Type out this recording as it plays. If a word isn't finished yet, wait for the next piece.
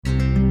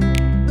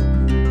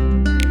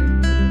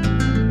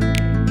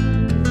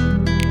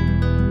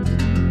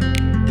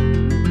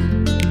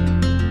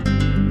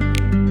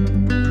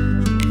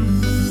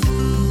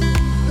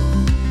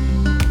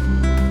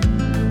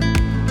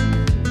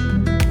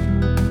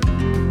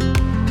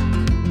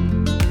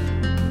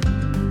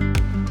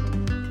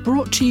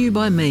Brought to you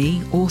by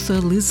me, author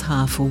Liz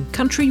Harfel,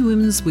 Country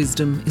Women's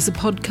Wisdom is a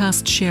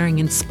podcast sharing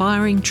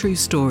inspiring true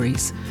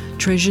stories,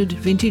 treasured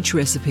vintage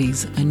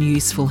recipes and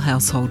useful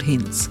household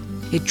hints.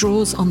 It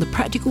draws on the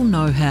practical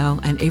know-how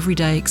and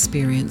everyday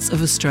experience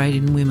of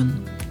Australian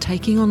women,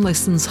 taking on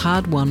lessons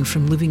hard-won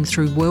from living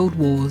through world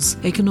wars,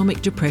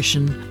 economic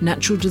depression,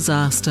 natural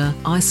disaster,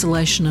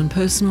 isolation and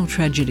personal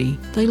tragedy.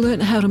 They learn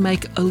how to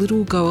make a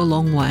little go a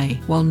long way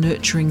while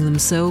nurturing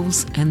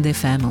themselves and their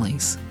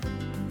families.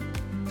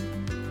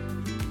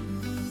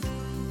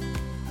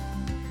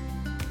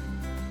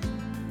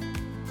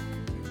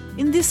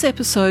 In this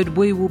episode,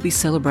 we will be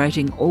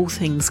celebrating all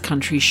things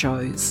country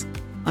shows.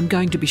 I'm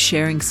going to be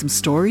sharing some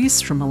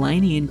stories from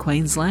Maleny in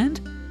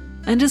Queensland,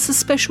 and as a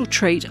special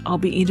treat, I'll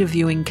be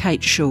interviewing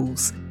Kate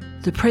Schulz,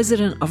 the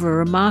president of a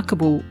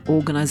remarkable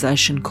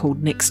organisation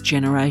called Next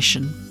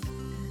Generation.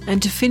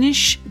 And to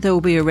finish, there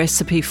will be a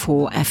recipe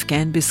for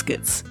Afghan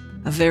biscuits,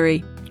 a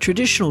very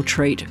traditional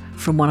treat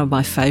from one of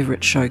my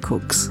favourite show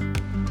cooks.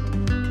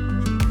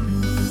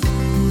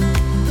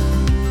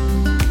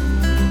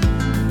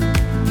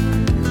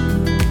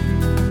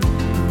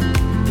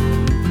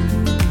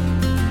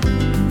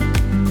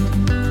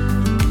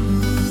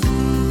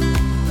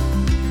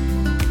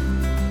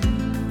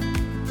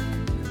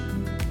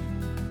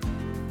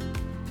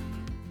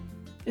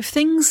 If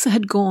things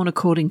had gone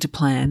according to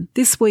plan,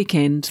 this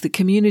weekend the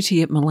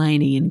community at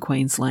Maleny in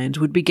Queensland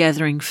would be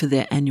gathering for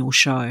their annual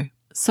show.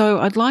 So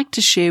I'd like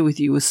to share with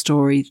you a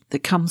story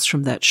that comes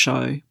from that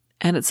show,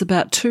 and it's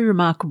about two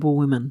remarkable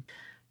women,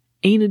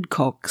 Enid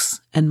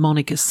Cox and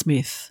Monica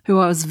Smith, who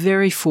I was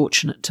very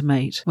fortunate to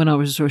meet when I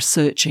was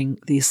researching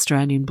the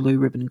Australian Blue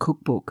Ribbon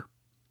Cookbook.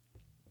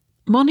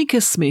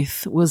 Monica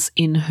Smith was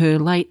in her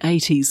late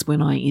 80s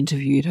when I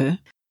interviewed her,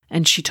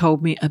 and she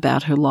told me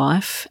about her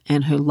life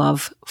and her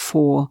love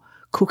for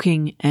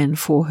cooking and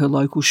for her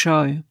local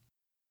show.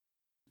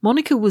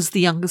 Monica was the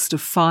youngest of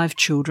 5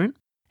 children,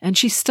 and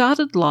she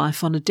started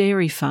life on a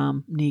dairy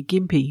farm near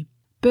Gympie.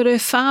 But her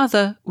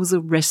father was a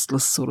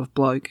restless sort of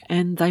bloke,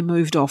 and they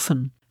moved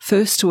often,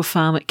 first to a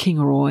farm at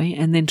Kingaroy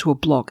and then to a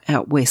block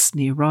out west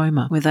near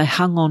Roma, where they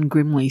hung on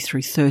grimly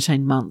through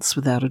 13 months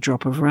without a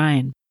drop of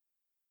rain.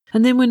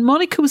 And then when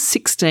Monica was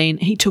 16,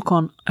 he took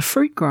on a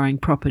fruit-growing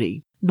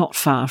property not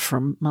far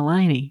from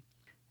Maleny.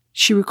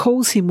 She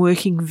recalls him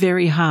working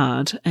very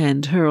hard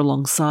and her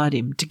alongside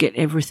him to get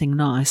everything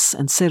nice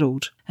and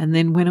settled. And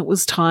then when it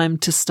was time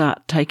to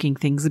start taking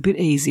things a bit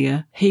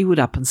easier, he would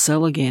up and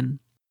sell again.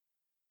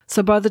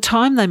 So by the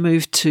time they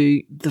moved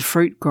to the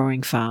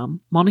fruit-growing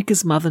farm,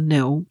 Monica's mother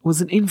Nell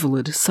was an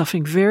invalid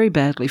suffering very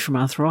badly from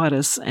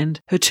arthritis, and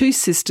her 2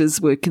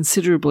 sisters were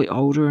considerably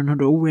older and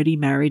had already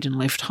married and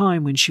left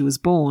home when she was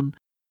born.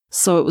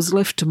 So it was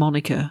left to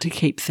Monica to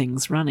keep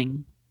things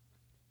running.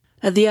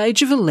 At the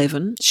age of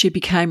 11, she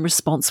became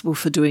responsible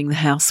for doing the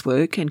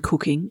housework and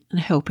cooking and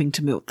helping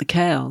to milk the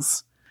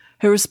cows.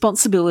 Her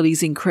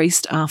responsibilities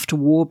increased after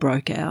war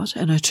broke out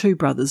and her 2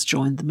 brothers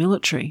joined the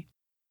military.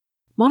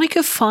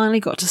 Monica finally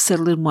got to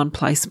settle in one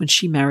place when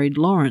she married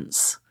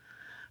Lawrence.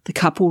 The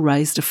couple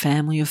raised a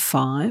family of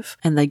 5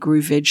 and they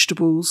grew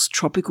vegetables,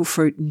 tropical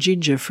fruit and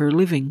ginger for a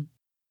living.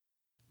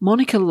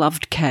 Monica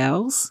loved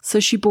cows, so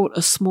she bought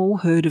a small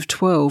herd of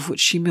 12 which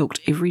she milked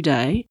every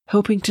day,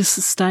 helping to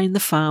sustain the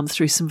farm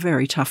through some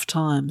very tough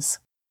times.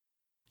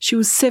 She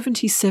was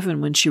 77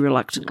 when she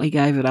reluctantly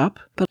gave it up,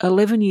 but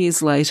 11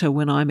 years later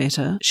when I met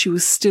her, she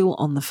was still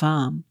on the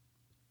farm.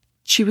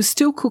 She was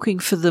still cooking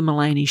for the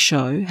Maleny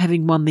show,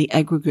 having won the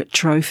aggregate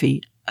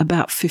trophy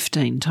about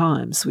 15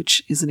 times,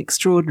 which is an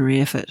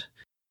extraordinary effort.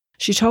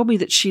 She told me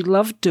that she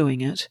loved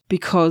doing it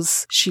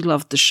because she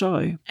loved the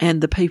show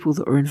and the people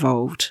that were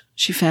involved.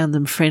 She found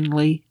them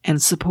friendly and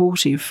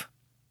supportive.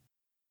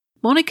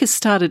 Monica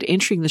started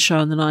entering the show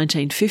in the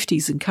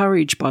 1950s,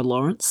 encouraged by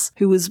Lawrence,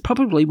 who was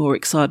probably more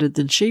excited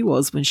than she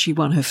was when she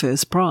won her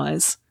first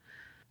prize.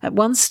 At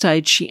one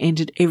stage, she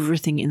entered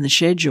everything in the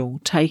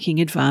schedule, taking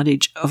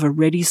advantage of a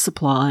ready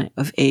supply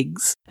of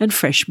eggs and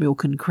fresh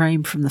milk and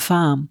cream from the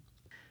farm.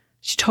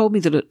 She told me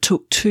that it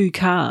took 2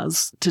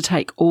 cars to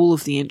take all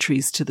of the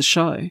entries to the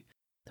show.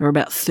 There were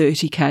about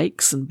 30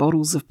 cakes and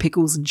bottles of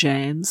pickles and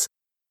jams,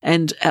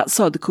 and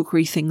outside the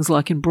cookery things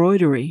like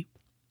embroidery.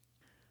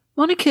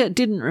 Monica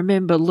didn't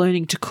remember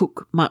learning to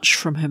cook much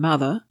from her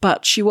mother,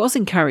 but she was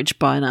encouraged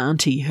by an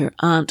auntie, her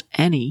Aunt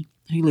Annie,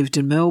 who lived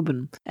in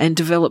Melbourne, and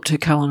developed her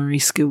culinary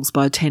skills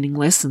by attending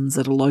lessons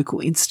at a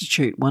local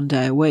institute one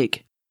day a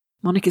week.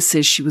 Monica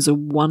says she was a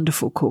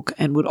wonderful cook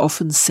and would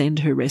often send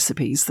her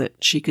recipes that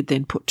she could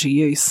then put to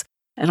use,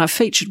 and I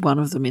featured one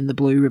of them in the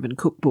Blue Ribbon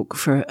Cookbook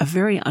for a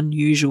very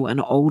unusual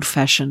and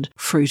old-fashioned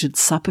fruited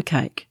supper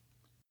cake.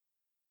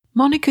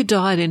 Monica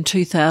died in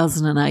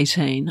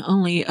 2018,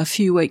 only a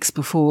few weeks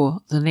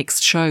before the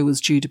next show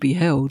was due to be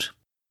held.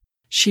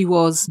 She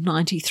was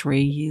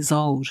 93 years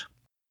old.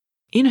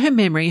 In her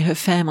memory, her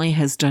family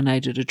has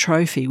donated a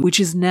trophy, which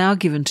is now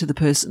given to the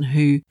person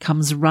who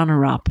comes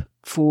runner-up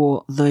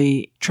for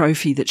the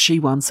trophy that she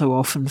won so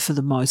often for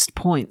the most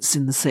points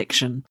in the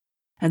section.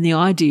 And the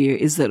idea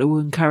is that it will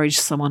encourage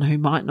someone who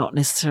might not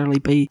necessarily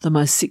be the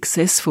most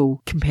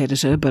successful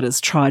competitor but has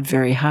tried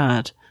very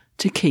hard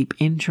to keep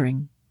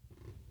entering.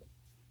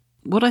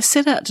 What I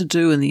set out to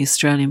do in the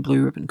Australian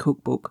Blue Ribbon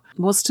Cookbook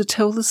was to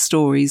tell the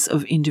stories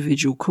of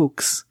individual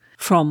cooks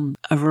from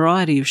a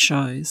variety of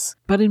shows.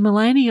 But in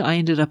Mullaney, I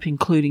ended up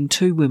including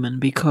 2 women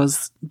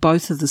because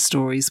both of the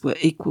stories were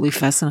equally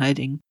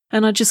fascinating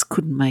and I just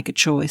couldn't make a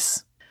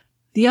choice.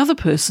 The other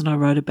person I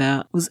wrote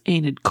about was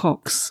Enid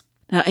Cox.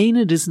 Now,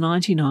 Enid is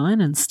 99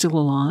 and still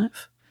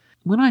alive.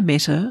 When I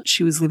met her,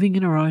 she was living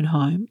in her own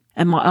home,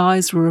 and my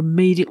eyes were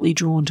immediately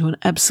drawn to an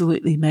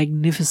absolutely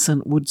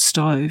magnificent wood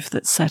stove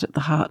that sat at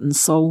the heart and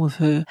soul of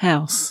her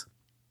house.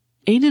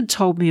 Enid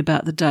told me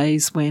about the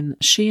days when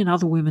she and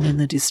other women in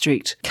the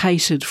district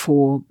catered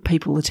for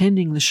people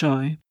attending the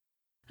show.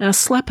 Now,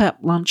 slap-up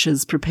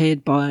lunches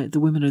prepared by the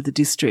women of the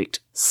district,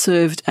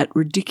 served at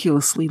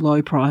ridiculously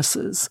low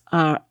prices,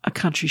 are a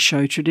country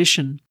show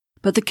tradition.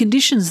 But the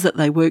conditions that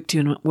they worked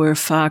in were a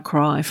far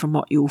cry from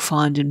what you'll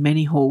find in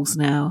many halls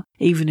now,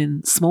 even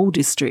in small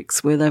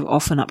districts where they've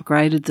often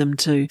upgraded them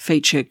to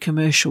feature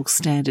commercial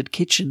standard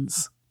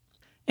kitchens.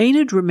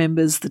 Enid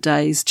remembers the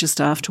days just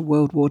after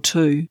World War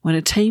II when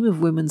a team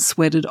of women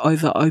sweated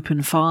over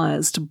open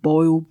fires to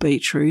boil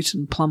beetroot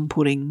and plum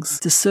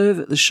puddings to serve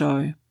at the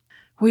show.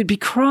 We'd be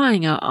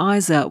crying our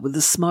eyes out with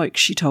the smoke,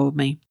 she told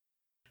me.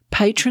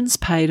 Patrons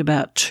paid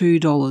about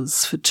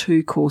 $2 for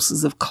 2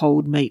 courses of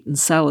cold meat and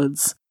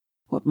salads,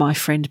 what my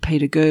friend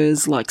Peter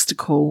Gers likes to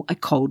call a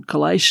cold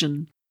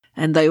collation,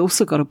 and they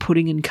also got a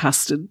pudding and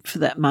custard for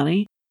that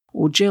money,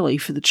 or jelly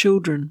for the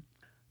children.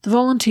 The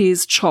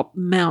volunteers chopped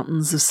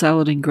mountains of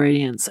salad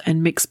ingredients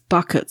and mixed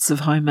buckets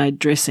of homemade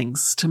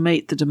dressings to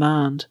meet the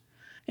demand.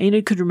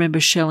 Enid could remember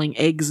shelling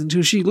eggs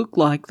until she looked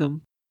like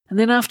them. And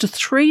then after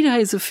 3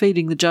 days of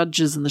feeding the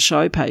judges and the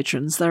show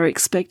patrons, they were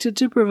expected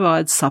to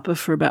provide supper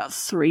for about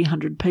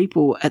 300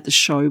 people at the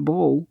show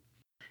ball.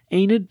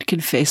 Enid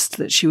confessed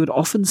that she would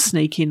often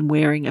sneak in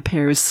wearing a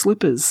pair of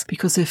slippers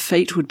because her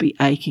feet would be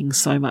aching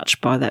so much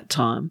by that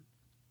time.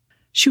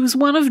 She was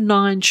one of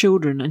 9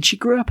 children and she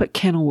grew up at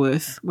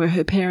Kenilworth, where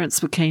her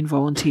parents were keen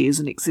volunteers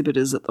and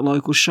exhibitors at the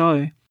local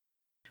show.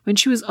 When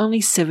she was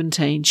only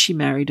 17, she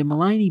married a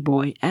Mullaney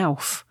boy,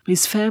 Alf.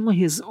 His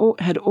family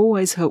had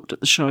always helped at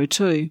the show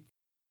too.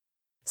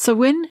 So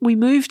when we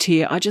moved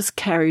here, I just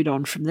carried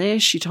on from there,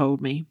 she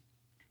told me.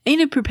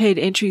 Enid prepared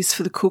entries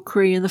for the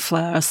cookery and the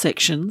flour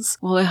sections,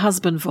 while her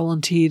husband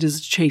volunteered as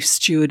a chief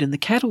steward in the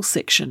cattle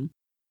section.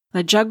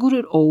 They juggled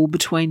it all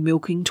between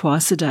milking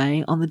twice a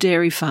day on the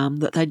dairy farm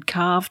that they'd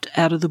carved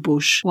out of the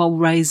bush while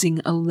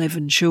raising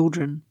 11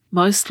 children,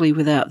 mostly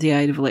without the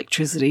aid of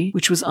electricity,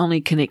 which was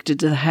only connected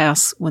to the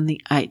house when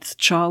the 8th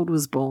child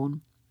was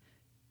born.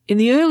 In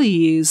the early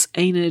years,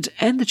 Enid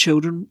and the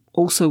children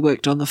also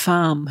worked on the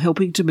farm,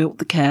 helping to milk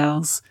the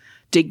cows,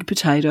 dig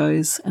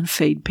potatoes and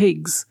feed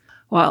pigs,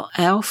 while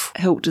Alf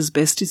helped as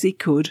best as he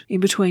could in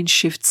between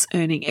shifts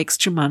earning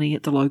extra money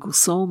at the local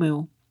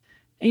sawmill.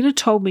 Enid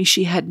told me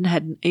she hadn't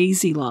had an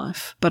easy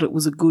life, but it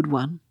was a good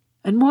one.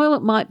 And while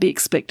it might be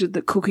expected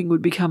that cooking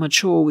would become a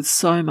chore with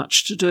so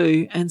much to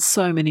do and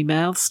so many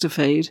mouths to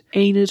feed,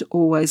 Enid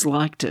always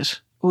liked it,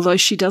 although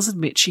she does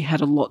admit she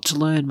had a lot to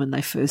learn when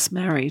they first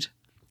married.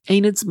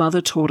 Enid's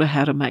mother taught her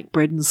how to make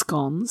bread and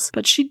scones,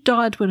 but she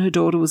died when her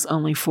daughter was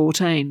only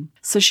 14,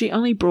 so she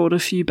only brought a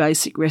few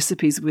basic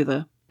recipes with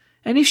her.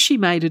 And if she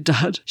made a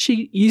dud,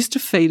 she used to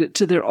feed it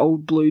to their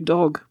old blue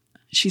dog.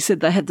 She said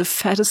they had the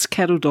fattest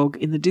cattle dog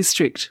in the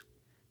district.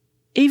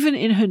 Even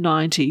in her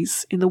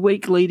 90s, in the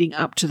week leading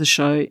up to the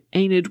show,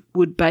 Enid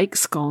would bake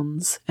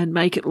scones and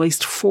make at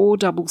least 4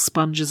 double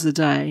sponges a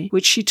day,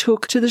 which she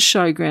took to the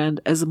showground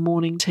as a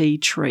morning tea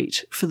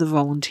treat for the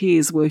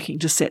volunteers working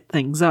to set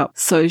things up.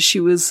 So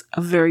she was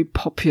a very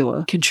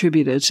popular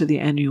contributor to the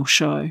annual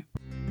show.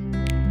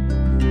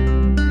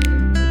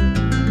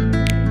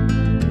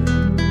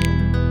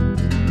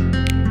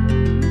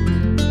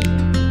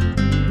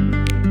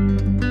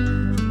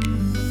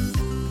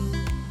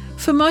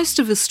 For most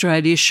of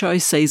Australia, show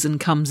season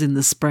comes in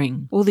the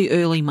spring or the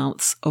early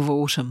months of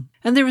autumn,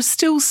 and there are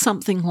still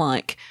something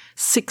like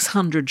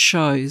 600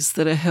 shows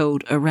that are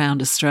held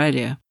around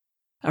Australia,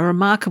 a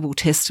remarkable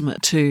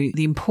testament to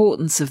the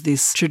importance of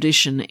this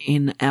tradition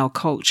in our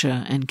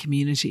culture and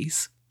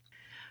communities.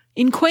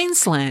 In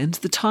Queensland,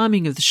 the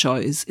timing of the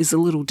shows is a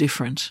little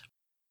different.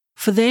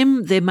 For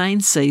them, their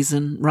main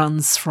season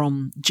runs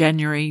from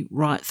January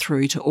right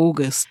through to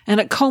August, and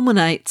it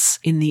culminates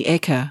in the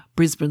Ekka,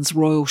 Brisbane's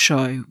Royal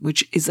Show,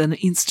 which is an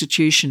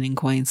institution in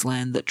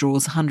Queensland that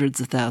draws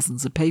hundreds of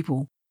thousands of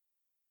people.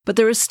 But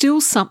there are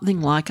still something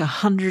like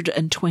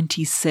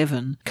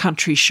 127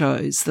 country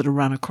shows that are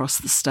run across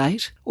the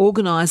state,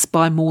 organised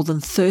by more than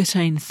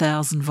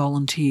 13,000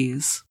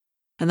 volunteers.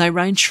 And they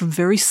range from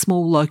very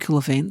small local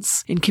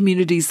events in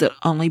communities that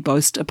only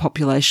boast a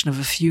population of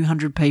a few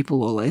hundred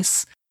people or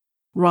less,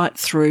 right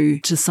through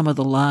to some of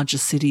the larger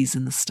cities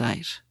in the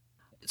state.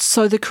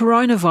 So the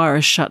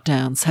coronavirus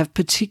shutdowns have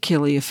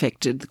particularly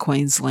affected the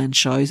Queensland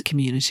show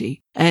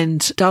community,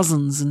 and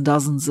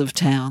dozens of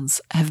towns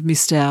have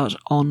missed out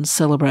on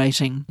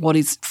celebrating what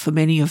is, for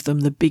many of them,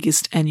 the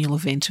biggest annual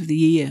event of the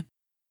year.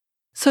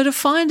 So to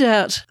find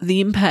out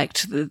the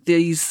impact that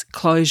these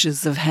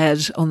closures have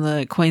had on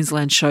the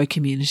Queensland show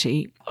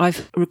community,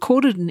 I've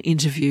recorded an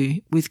interview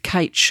with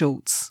Kate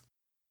Schultz.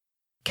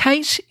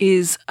 Kate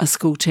is a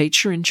school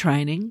teacher in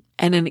training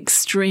and an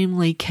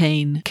extremely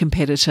keen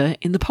competitor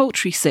in the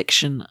poultry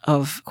section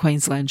of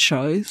Queensland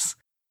shows,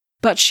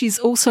 but she's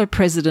also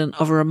president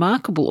of a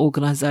remarkable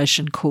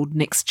organisation called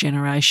Next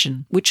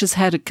Generation, which has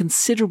had a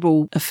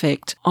considerable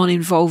effect on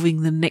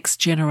involving the next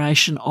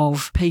generation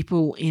of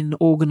people in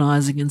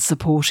organising and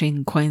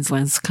supporting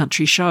Queensland's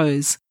country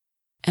shows,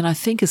 and I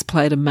think has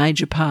played a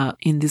major part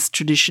in this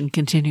tradition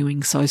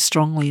continuing so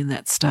strongly in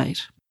that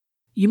state.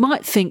 You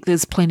might think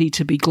there's plenty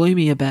to be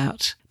gloomy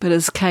about, but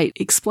as Kate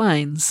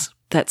explains,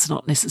 that's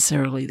not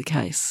necessarily the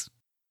case.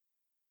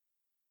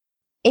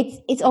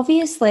 It's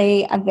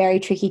obviously a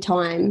very tricky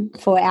time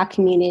for our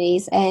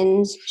communities,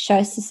 and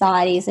show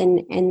societies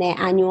and their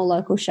annual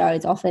local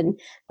shows, often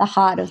the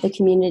heart of the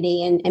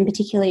community, and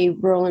particularly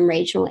rural and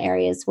regional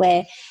areas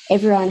where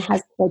everyone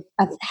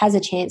has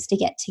a chance to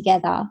get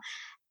together.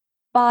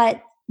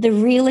 But the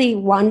really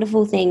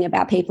wonderful thing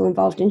about people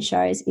involved in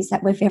shows is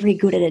that we're very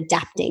good at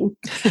adapting.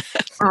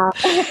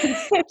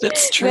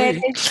 That's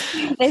true.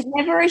 There's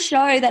never a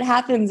show that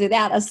happens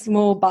without a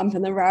small bump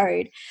in the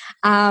road.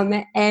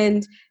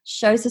 And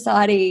show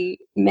society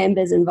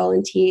members and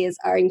volunteers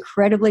are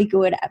incredibly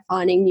good at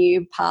finding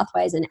new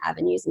pathways and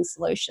avenues and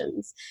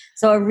solutions.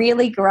 So a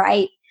really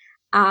great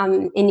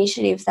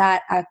initiatives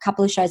that a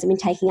couple of shows have been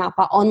taking up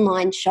are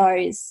online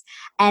shows.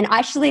 And I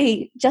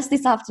actually just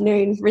this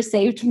afternoon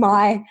received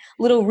my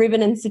little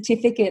ribbon and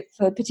certificate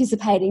for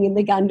participating in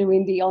the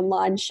Gundawindi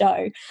online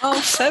show.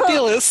 Oh,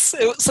 fabulous.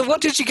 So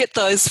what did you get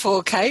those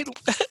for, Kate?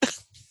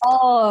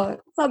 Oh,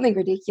 something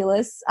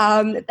ridiculous.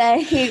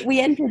 We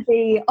entered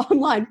the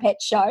online pet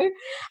show.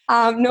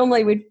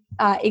 Normally we'd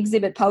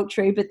exhibit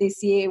poultry, but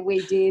this year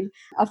we did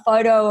a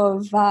photo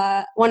of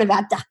one of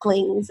our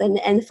ducklings and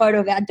a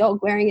photo of our dog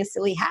wearing a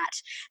silly hat.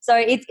 So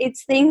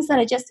it's things that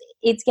are just,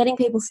 it's getting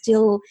people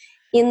still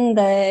in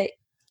the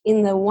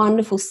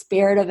wonderful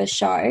spirit of a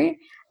show,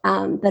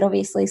 but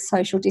obviously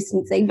social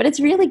distancing. But it's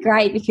really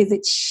great because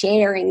it's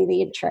sharing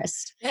the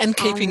interest. And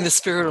keeping the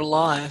spirit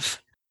alive.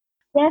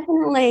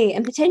 Definitely,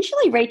 and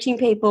potentially reaching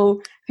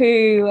people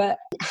who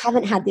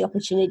haven't had the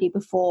opportunity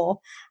before.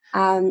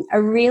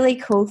 A really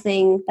cool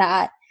thing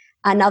that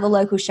another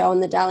local show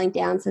on the Darling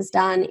Downs has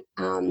done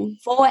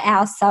for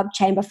our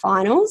sub-chamber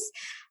finals.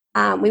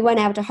 We weren't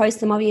able to host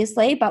them,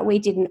 obviously, but we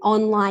did an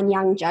online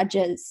Young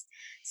Judges.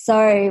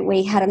 So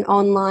we had an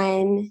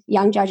online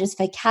Young Judges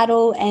for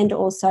cattle and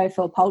also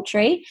for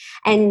poultry,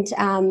 and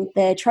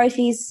the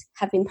trophies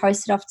have been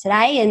posted off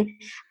today, and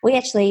we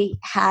actually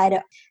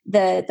had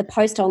the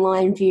post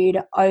online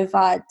viewed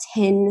over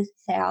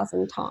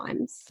 10,000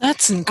 times.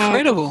 That's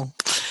incredible.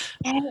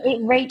 And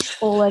it reached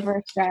all over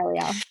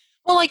Australia.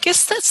 Well, I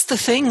guess that's the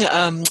thing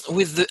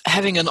with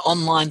having an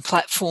online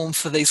platform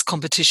for these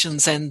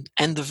competitions and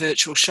the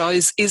virtual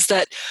shows is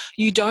that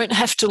you don't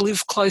have to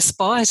live close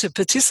by to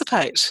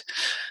participate.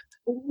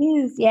 It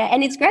is, yeah.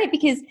 And it's great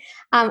because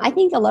I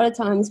think a lot of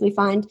times we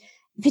find,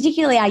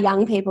 particularly our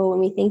young people, when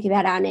we think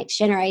about our next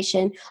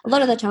generation, a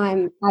lot of the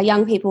time our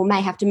young people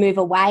may have to move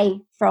away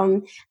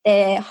from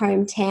their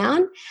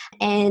hometown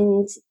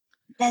and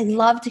they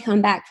love to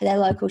come back for their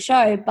local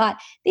show, but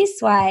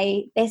this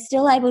way they're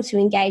still able to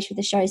engage with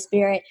the show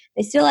spirit.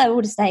 They're still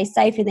able to stay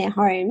safe in their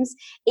homes,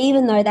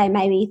 even though they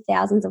may be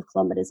thousands of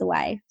kilometres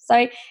away.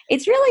 So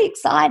it's really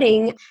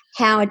exciting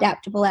how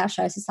adaptable our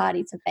show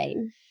societies have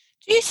been.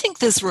 Do you think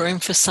there's room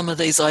for some of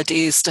these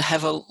ideas to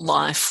have a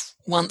life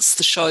once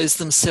the shows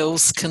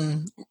themselves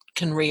can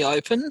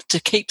reopen,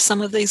 to keep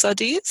some of these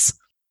ideas?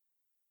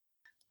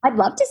 I'd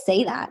love to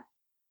see that.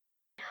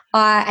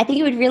 I think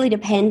it would really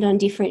depend on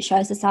different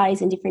show societies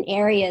in different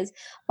areas,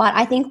 but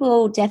I think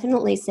we'll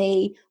definitely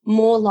see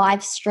more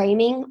live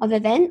streaming of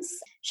events.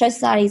 Show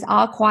societies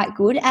are quite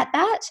good at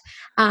that.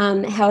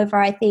 However,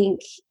 I think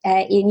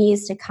in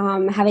years to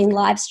come, having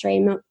live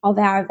stream of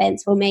our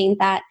events will mean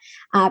that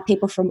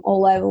people from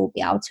all over will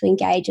be able to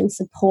engage and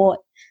support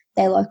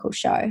their local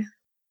show.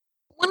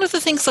 One of the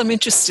things I'm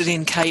interested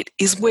in, Kate,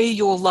 is where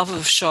your love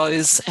of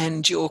shows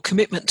and your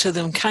commitment to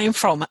them came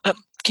from.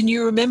 Can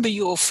you remember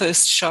your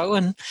first show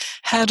and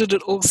how did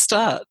it all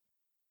start?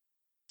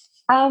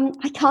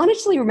 I can't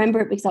actually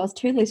remember it because I was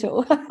too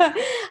little.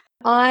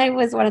 I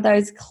was one of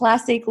those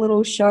classic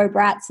little show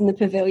brats in the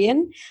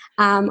pavilion.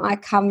 I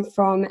come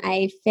from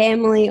a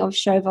family of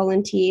show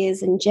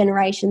volunteers and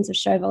generations of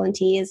show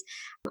volunteers.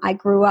 I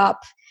grew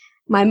up,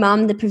 my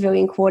mum, the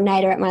pavilion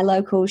coordinator at my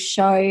local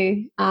show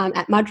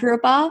at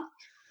Mudrooba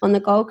on the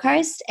Gold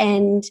Coast,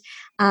 and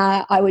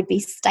I would be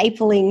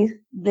stapling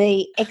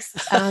the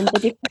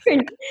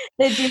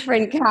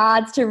different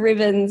cards to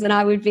ribbons, and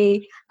I would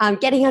be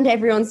getting under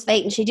everyone's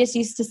feet. And she just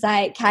used to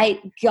say, "Kate,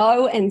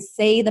 go and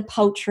see the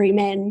poultry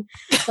men."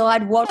 So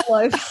I'd waddle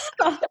over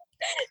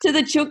to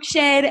the chook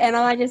shed, and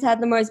I just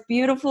had the most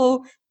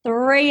beautiful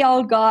 3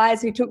 old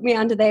guys who took me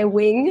under their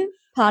wing.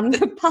 Pardon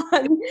the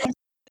pun.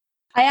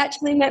 I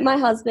actually met my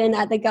husband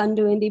at the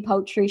Goondiwindi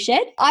poultry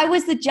shed. I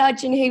was the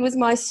judge and he was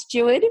my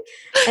steward,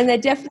 and there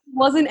definitely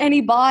wasn't any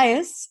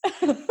bias.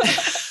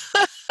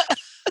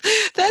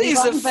 That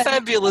is a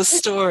fabulous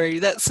story.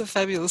 That's a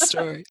fabulous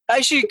story.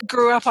 As you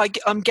grew up,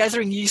 I'm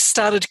gathering you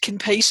started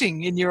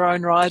competing in your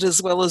own right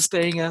as well as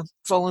being a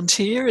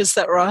volunteer. Is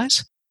that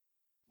right?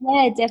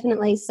 Yeah,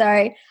 definitely.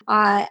 So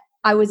I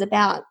was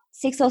about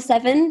 6 or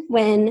 7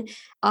 when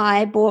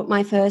I bought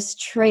my first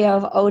trio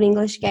of Old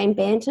English game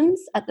bantams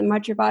at the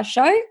Mudgeeraba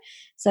show.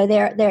 So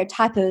they're a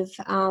type of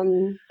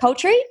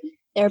poultry.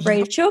 They're a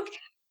breed of chook.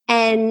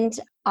 And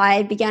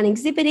I began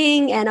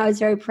exhibiting, and I was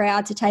very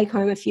proud to take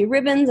home a few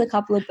ribbons, a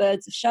couple of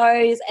birds of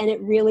shows, and it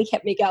really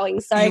kept me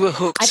going. So you were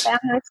hooked. I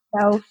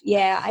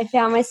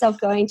found myself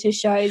going to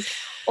shows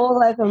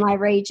all over my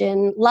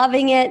region,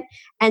 loving it.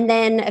 And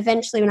then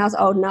eventually when I was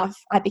old enough,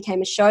 I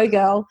became a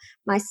showgirl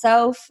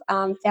myself,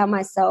 found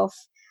myself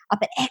up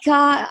at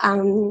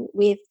Ekka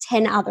with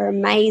 10 other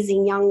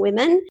amazing young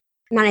women,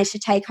 managed to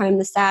take home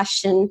the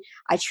sash, and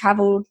I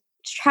travelled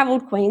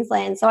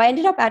Queensland. So I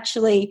ended up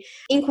actually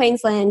in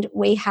Queensland.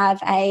 We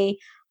have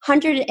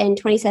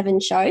 127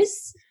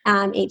 shows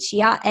each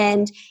year,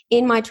 and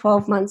in my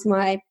 12 months of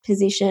my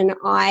position,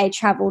 I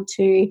travelled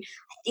to,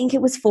 I think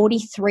it was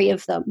 43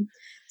 of them.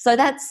 So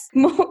that's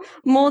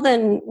more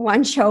than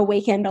one show a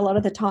weekend a lot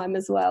of the time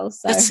as well.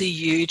 So that's a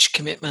huge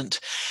commitment.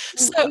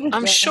 So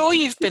I'm sure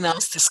you've been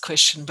asked this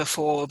question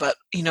before, but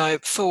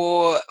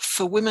for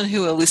women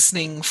who are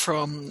listening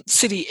from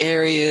city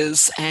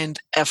areas and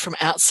from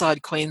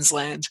outside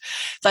Queensland,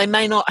 they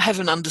may not have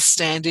an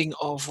understanding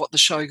of what the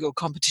showgirl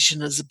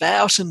competition is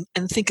about and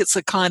think it's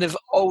a kind of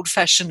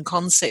old-fashioned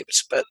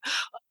concept, but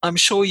I'm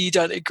sure you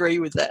don't agree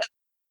with that.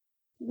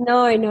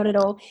 No, not at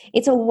all.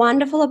 It's a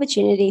wonderful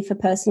opportunity for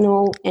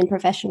personal and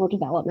professional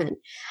development.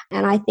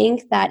 And I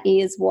think that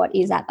is what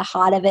is at the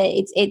heart of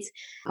it. It's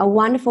a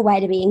wonderful way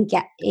to be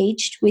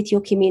engaged with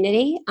your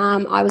community.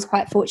 I was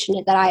quite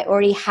fortunate that I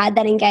already had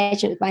that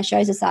engagement with my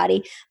show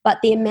society, but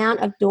the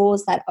amount of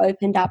doors that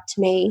opened up to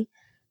me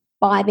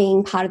by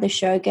being part of the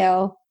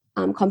showgirl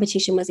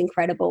competition was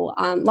incredible.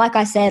 Like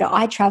I said,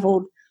 I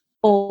travelled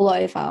all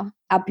over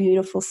our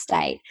beautiful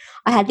state.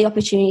 I had the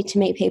opportunity to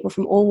meet people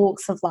from all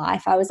walks of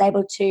life. I was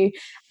able to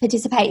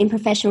participate in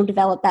professional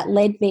development that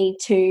led me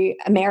to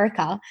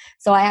America.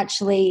 So I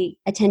actually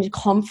attended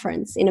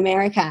conference in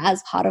America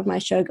as part of my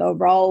showgirl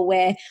role,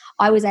 where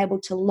I was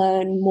able to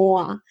learn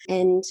more.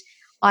 And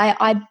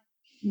I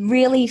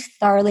really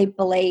thoroughly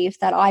believe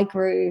that I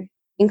grew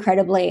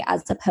incredibly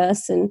as a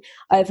person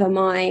over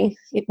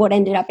what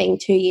ended up being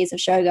 2 years of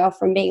showgirl,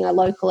 from being a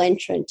local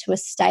entrant to a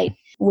state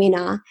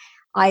winner.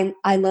 I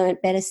learned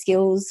better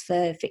skills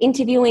for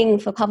interviewing,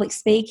 for public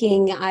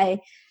speaking. I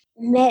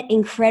met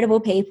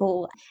incredible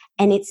people,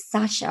 and it's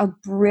such a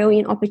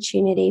brilliant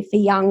opportunity for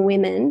young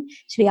women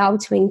to be able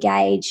to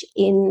engage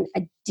in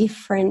a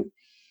different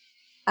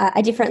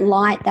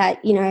light that,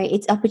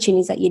 it's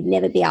opportunities that you'd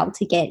never be able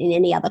to get in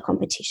any other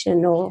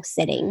competition or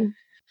setting.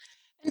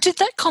 And did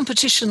that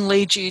competition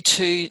lead you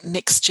to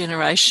Next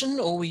Generation,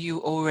 or were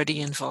you already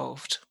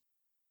involved?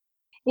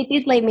 It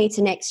did lead me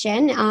to Next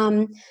Gen.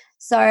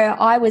 So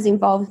I was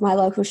involved with my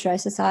local show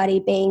society,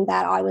 being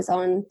that I was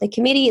on the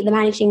committee, the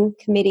managing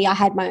committee. I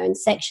had my own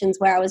sections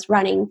where I was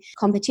running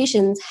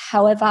competitions.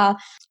 However,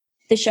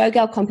 the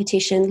showgirl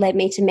competition led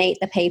me to meet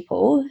the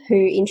people who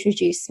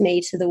introduced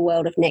me to the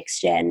world of Next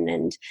Gen.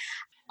 And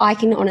I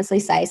can honestly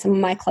say some of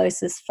my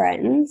closest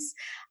friends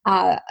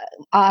are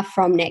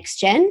from Next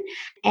Gen.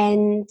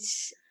 And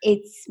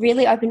it's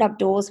really opened up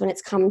doors when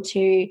it's come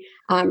to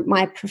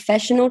my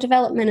professional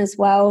development as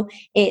well.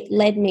 It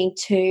led me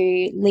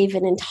to live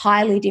an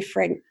entirely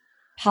different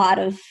part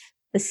of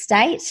the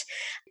state,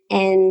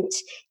 and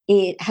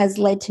it has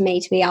led to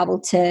me to be able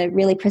to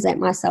really present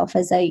myself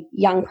as a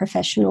young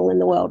professional in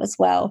the world as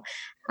well.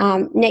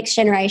 Next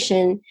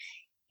Generation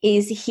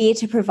is here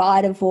to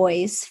provide a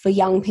voice for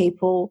young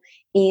people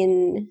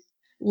in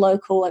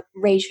local,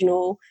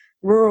 regional,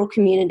 rural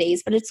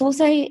communities, but it's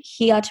also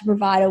here to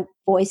provide a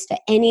voice to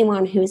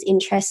anyone who is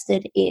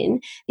interested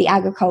in the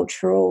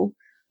agricultural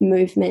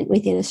movement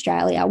within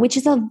Australia, which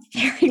is a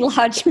very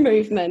large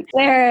movement.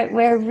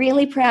 We're a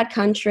really proud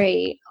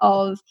country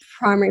of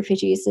primary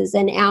producers,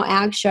 and our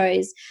ag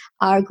shows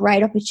are a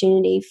great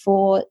opportunity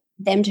for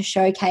them to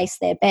showcase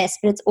their best,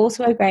 but it's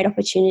also a great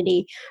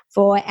opportunity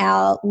for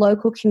our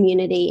local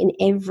community in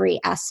every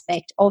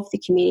aspect of the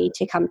community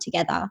to come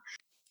together.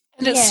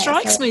 And it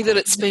strikes me that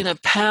it's been a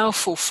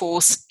powerful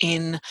force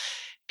in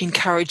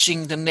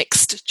encouraging the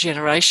next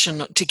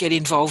generation to get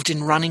involved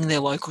in running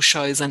their local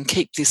shows and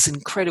keep this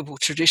incredible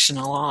tradition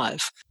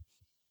alive.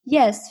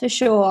 Yes, for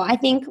sure. I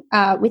think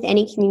with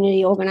any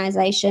community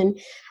organisation,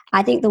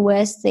 I think the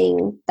worst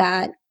thing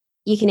that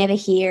you can ever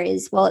hear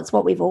is, well, it's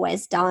what we've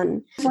always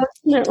done.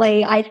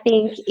 Fortunately, I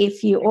think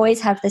if you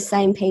always have the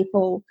same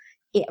people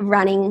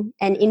running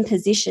and in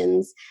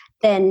positions,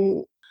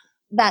 then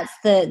that's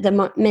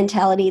the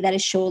mentality that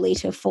is surely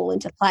to fall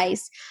into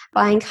place.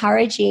 By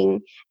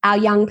encouraging our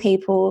young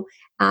people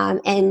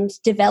and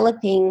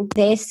developing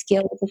their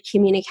skills of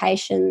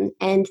communication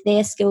and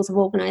their skills of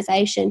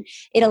organisation,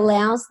 it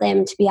allows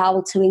them to be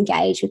able to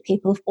engage with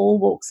people of all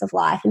walks of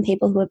life and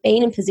people who have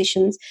been in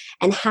positions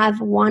and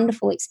have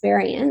wonderful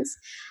experience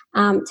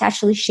to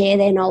actually share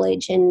their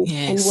knowledge and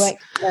work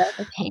as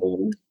a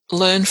team.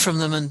 Learn from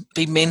them and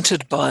be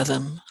mentored by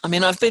them. I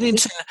mean, I've been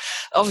into,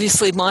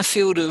 obviously, my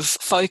field of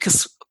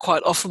focus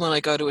quite often when I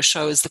go to a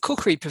show is the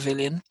Cookery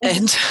Pavilion.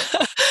 And,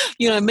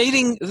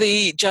 meeting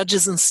the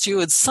judges and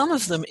stewards, some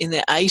of them in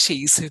their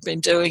 80s who've been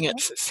doing it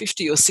for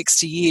 50 or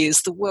 60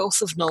 years, the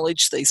wealth of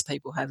knowledge these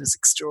people have is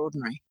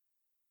extraordinary.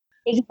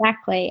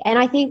 Exactly. And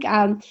I think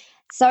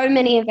so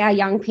many of our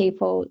young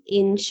people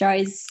in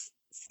shows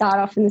start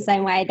off in the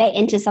same way. They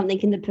enter something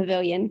in the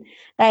pavilion.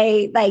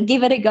 They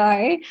give it a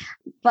go.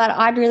 But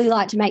I'd really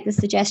like to make the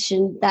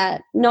suggestion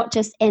that not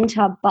just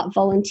enter but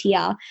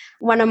volunteer.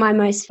 One of my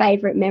most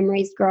favourite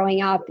memories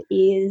growing up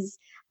is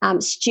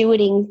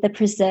stewarding the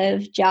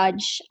preserve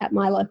judge at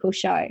my local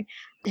show.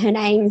 Her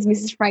name's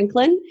Mrs.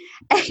 Franklin,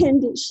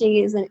 and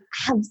she is an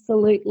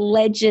absolute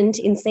legend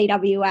in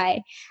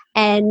CWA.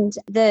 And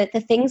the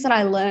things that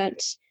I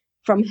learnt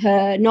from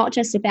her, not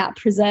just about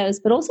preserves,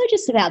 but also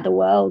just about the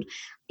world,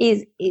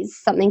 is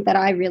something that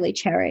I really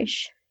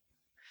cherish.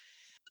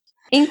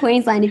 In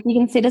Queensland, if you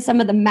consider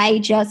some of the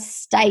major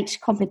state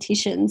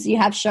competitions, you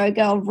have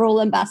Showgirl,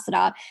 Rural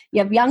Ambassador,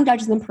 you have Young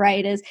Judges and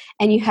Paraders,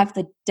 and you have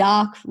the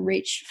Dark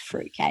Rich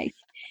Fruitcake.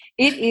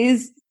 It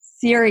is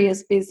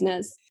serious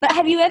business. But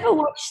have you ever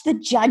watched the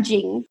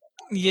judging?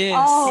 Yes.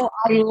 Oh,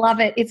 I love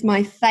it. It's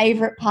my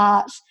favourite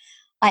part.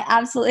 I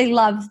absolutely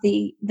love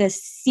the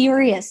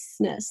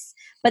seriousness,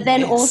 but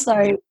then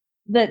also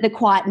the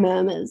quiet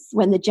murmurs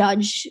when the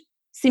judge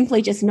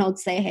simply just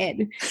nods their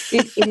head.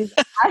 It is,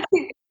 I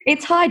think,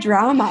 it's high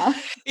drama.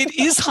 It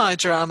is high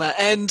drama.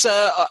 And,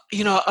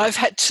 I've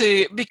had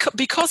to,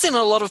 because in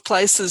a lot of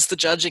places the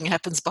judging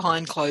happens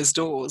behind closed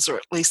doors, or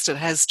at least it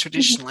has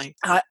traditionally.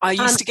 I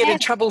used to get in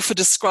trouble for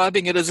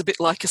describing it as a bit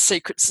like a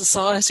secret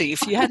society.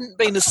 If you hadn't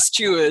been a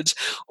steward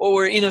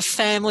or in a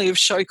family of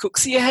show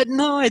cooks, you had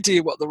no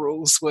idea what the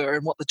rules were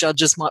and what the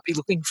judges might be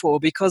looking for,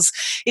 because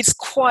it's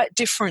quite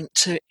different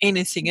to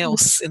anything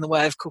else in the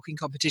way of cooking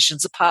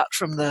competitions, apart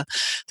from the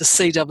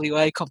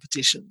CWA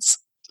competitions.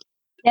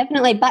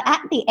 Definitely. But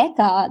at the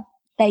Ekka,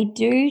 they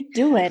do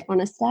it on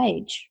a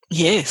stage.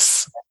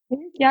 Yes. They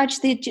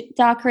judge the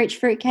Dark Rich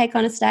Fruitcake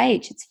on a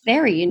stage. It's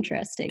very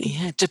interesting.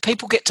 Yeah. Do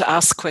people get to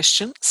ask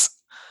questions?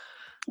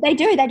 They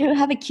do. They do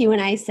have a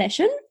Q&A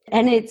session,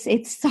 and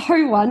it's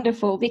so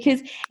wonderful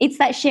because it's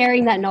that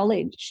sharing that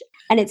knowledge,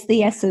 and it's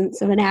the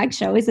essence of an ag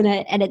show, isn't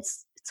it? And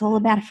it's all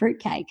about a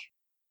fruitcake.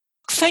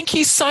 Thank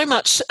you so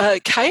much,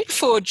 Kate,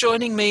 for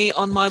joining me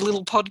on my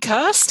little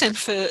podcast and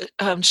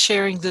for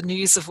sharing the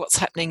news of what's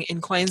happening in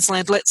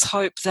Queensland. Let's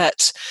hope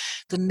that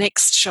the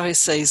next show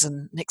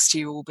season next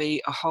year will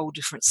be a whole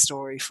different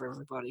story for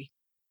everybody.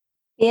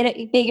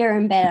 Bigger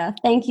and better.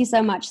 Thank you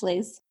so much,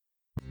 Liz.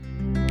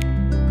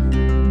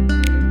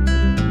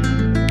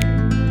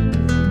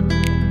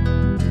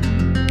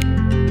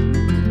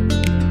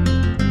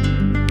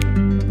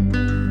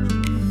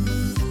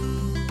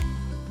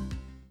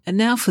 And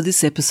now for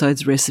this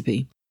episode's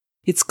recipe.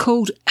 It's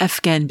called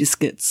Afghan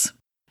biscuits,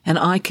 and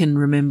I can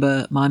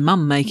remember my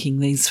mum making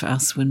these for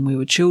us when we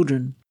were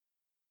children.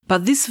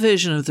 But this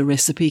version of the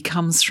recipe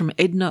comes from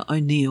Edna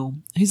O'Neill,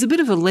 who's a bit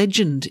of a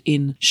legend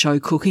in show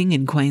cooking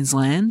in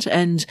Queensland,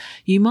 and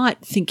you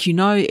might think you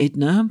know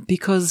Edna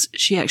because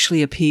she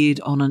actually appeared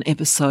on an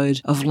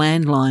episode of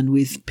Landline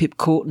with Pip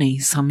Courtney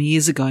some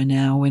years ago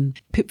now, when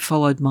Pip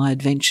followed my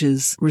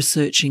adventures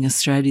researching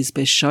Australia's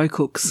best show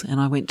cooks, and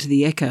I went to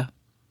the Ekka.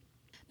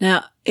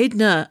 Now,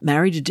 Edna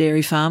married a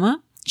dairy farmer.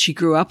 She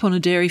grew up on a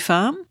dairy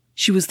farm.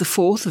 She was the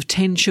fourth of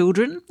 10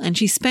 children, and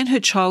she spent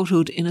her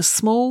childhood in a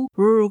small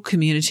rural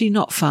community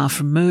not far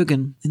from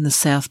Murgon in the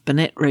South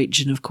Burnett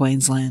region of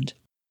Queensland.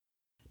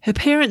 Her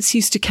parents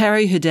used to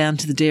carry her down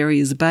to the dairy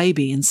as a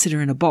baby and sit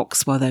her in a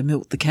box while they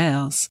milked the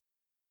cows.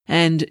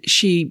 And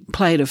she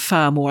played a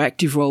far more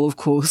active role, of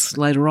course,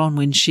 later on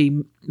when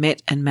she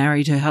met and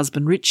married her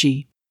husband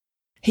Richie.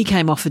 He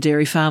came off a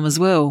dairy farm as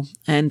well,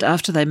 and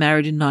after they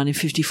married in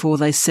 1954,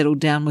 they settled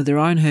down with their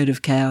own herd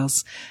of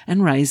cows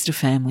and raised a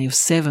family of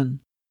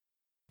 7.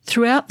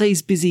 Throughout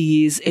these busy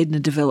years,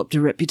 Edna developed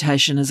a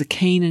reputation as a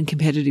keen and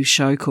competitive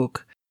show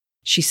cook.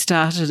 She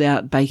started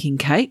out baking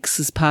cakes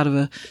as part of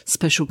a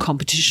special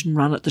competition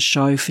run at the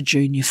show for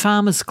junior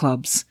farmers'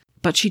 clubs,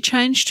 but she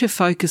changed her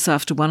focus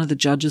after one of the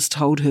judges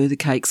told her the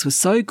cakes were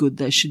so good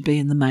they should be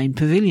in the main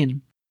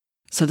pavilion.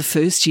 So the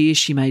first year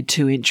she made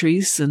 2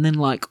 entries, and then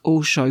like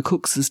all show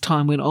cooks as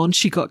time went on,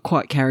 she got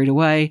quite carried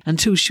away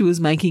until she was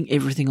making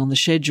everything on the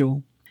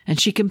schedule.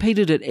 And she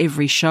competed at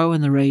every show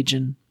in the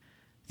region.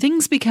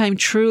 Things became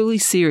truly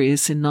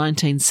serious in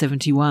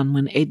 1971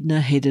 when Edna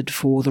headed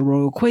for the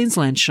Royal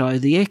Queensland show,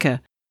 the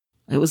Ekka.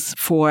 It was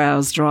 4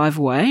 hours drive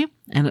away,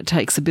 and it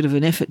takes a bit of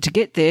an effort to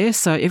get there,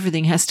 so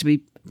everything has to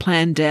be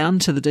planned down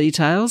to the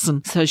details,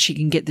 and so she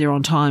can get there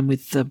on time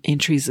with the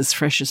entries as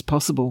fresh as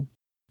possible.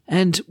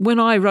 And when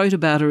I wrote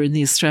about her in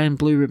the Australian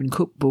Blue Ribbon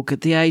Cookbook,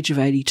 at the age of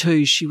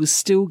 82, she was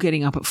still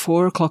getting up at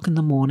 4 o'clock in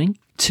the morning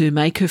to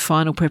make her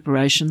final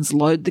preparations,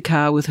 load the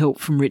car with help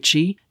from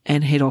Richie,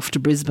 and head off to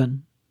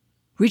Brisbane.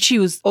 Richie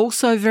was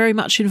also very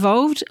much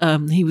involved.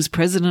 He was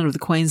president of the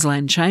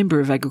Queensland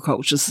Chamber of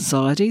Agriculture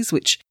Societies,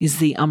 which is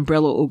the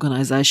umbrella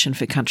organisation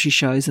for country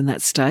shows in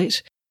that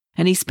state,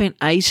 and he spent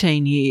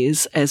 18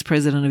 years as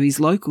president of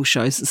his local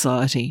show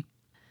society.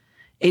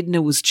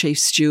 Edna was chief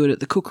steward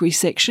at the cookery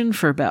section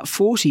for about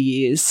 40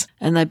 years,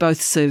 and they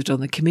both served on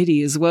the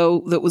committee as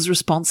well that was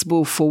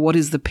responsible for what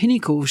is the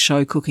pinnacle of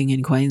show cooking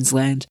in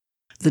Queensland,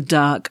 the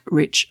Dark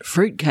Rich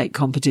Fruitcake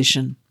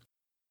competition.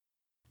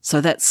 So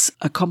that's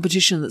a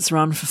competition that's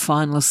run for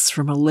finalists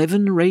from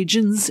 11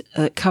 regions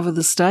that cover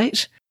the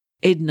state.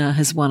 Edna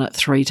has won it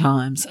 3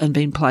 times and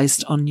been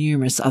placed on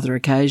numerous other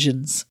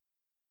occasions.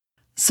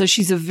 So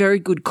she's a very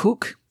good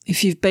cook.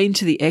 If you've been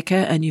to the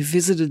Ekka and you've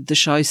visited the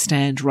show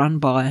stand run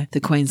by the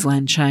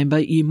Queensland Chamber,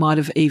 you might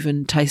have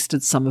even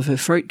tasted some of her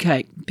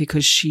fruitcake,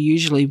 because she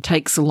usually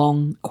takes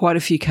along quite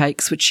a few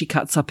cakes which she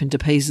cuts up into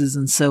pieces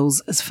and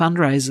sells as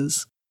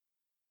fundraisers.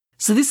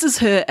 So this is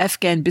her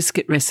Afghan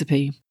biscuit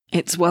recipe.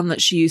 It's one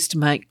that she used to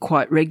make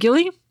quite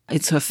regularly.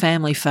 It's her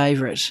family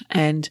favourite,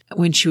 and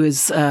when she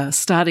was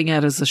starting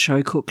out as a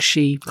show cook,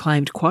 she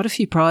claimed quite a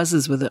few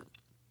prizes with it.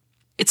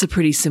 It's a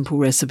pretty simple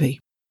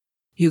recipe.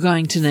 You're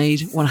going to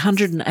need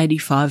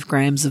 185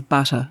 grams of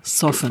butter,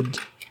 softened,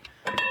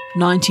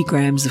 90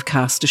 grams of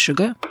caster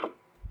sugar,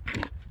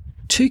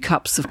 2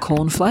 cups of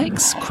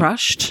cornflakes,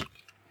 crushed,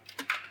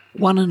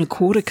 1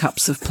 1/4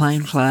 cups of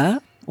plain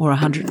flour, or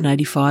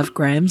 185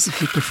 grams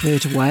if you prefer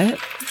to weigh it,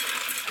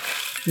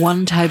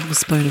 1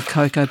 tablespoon of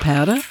cocoa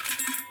powder,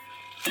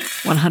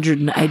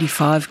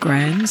 185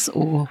 grams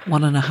or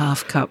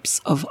 1.5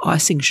 cups of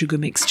icing sugar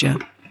mixture,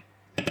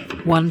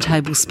 1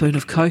 tablespoon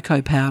of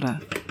cocoa powder,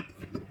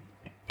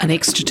 an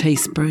extra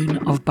teaspoon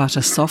of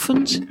butter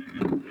softened,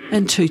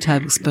 and 2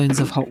 tablespoons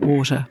of hot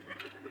water.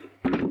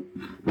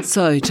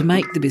 So to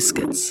make the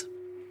biscuits,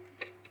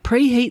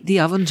 preheat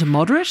the oven to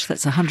moderate,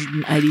 that's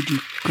 180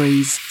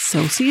 degrees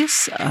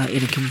Celsius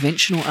in a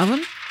conventional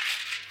oven.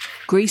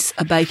 Grease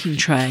a baking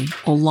tray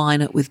or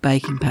line it with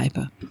baking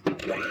paper.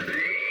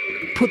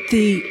 Put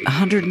the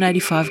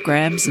 185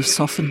 grams of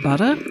softened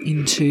butter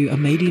into a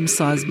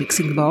medium-sized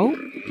mixing bowl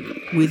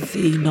with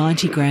the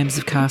 90 grams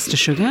of caster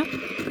sugar,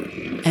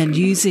 and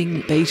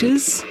using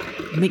beaters,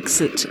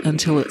 mix it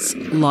until it's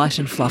light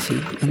and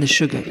fluffy and the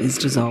sugar is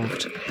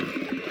dissolved.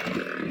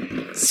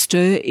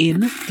 Stir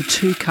in the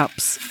 2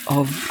 cups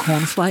of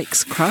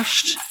cornflakes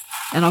crushed,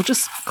 and I'll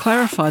just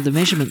clarify the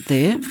measurement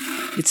there.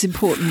 It's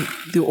important,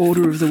 the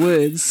order of the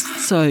words.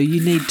 So you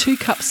need 2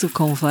 cups of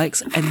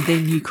cornflakes and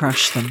then you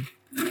crush them.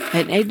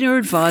 And Edna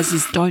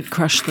advises don't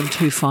crush them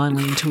too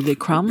finely until they're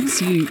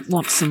crumbs. You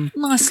want some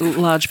nice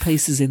large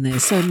pieces in there,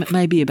 so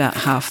maybe about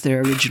half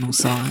their original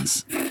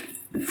size.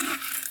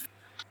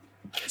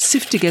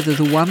 Sift together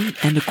the 1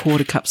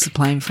 1/4 cups of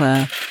plain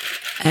flour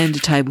and a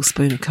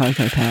tablespoon of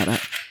cocoa powder.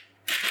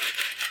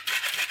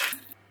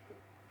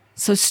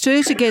 So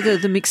stir together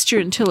the mixture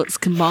until it's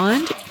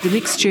combined. The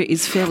mixture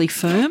is fairly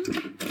firm,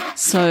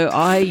 so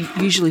I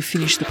usually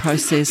finish the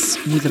process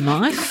with a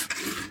knife.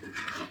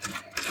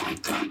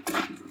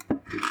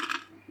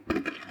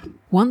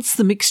 Once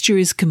the mixture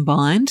is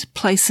combined,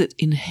 place it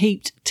in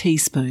heaped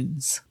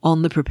teaspoons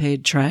on the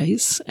prepared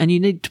trays, and you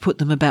need to put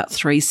them about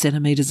 3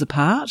 centimetres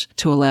apart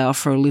to allow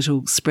for a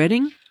little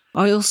spreading.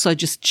 I also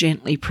just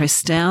gently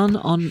press down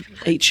on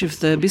each of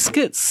the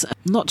biscuits,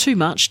 not too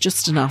much,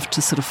 just enough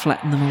to sort of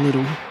flatten them a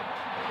little.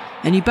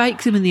 And you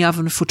bake them in the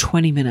oven for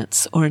 20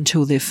 minutes or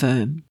until they're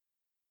firm.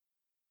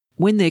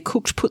 When they're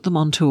cooked, put them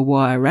onto a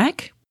wire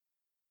rack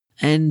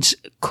and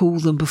cool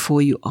them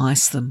before you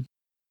ice them.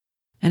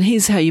 And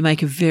here's how you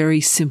make a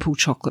very simple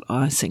chocolate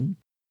icing.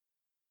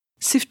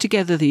 Sift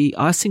together the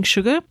icing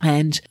sugar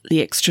and the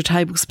extra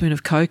tablespoon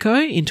of cocoa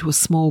into a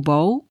small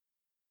bowl.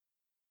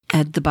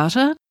 Add the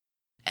butter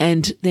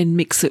and then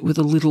mix it with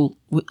a little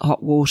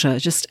hot water,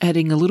 just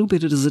adding a little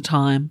bit at a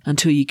time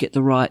until you get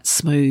the right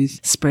smooth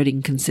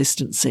spreading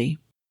consistency.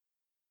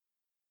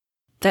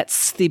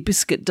 That's the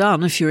biscuit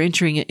done if you're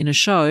entering it in a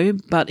show,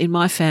 but in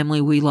my family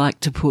we like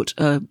to put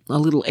a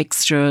little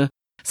extra,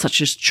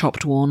 such as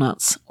chopped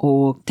walnuts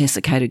or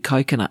desiccated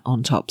coconut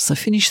on top, so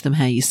finish them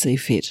how you see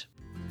fit.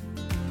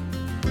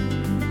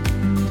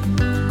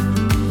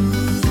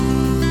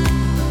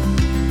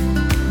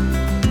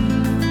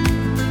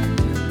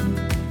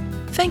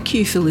 Thank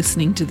you for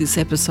listening to this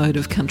episode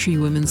of Country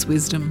Women's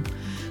Wisdom.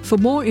 For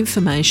more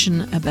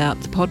information about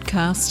the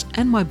podcast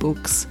and my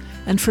books,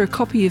 and for a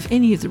copy of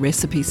any of the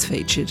recipes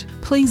featured,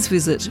 please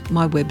visit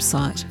my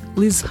website,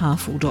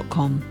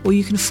 lizharfel.com, or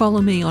you can follow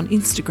me on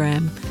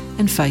Instagram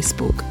and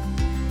Facebook.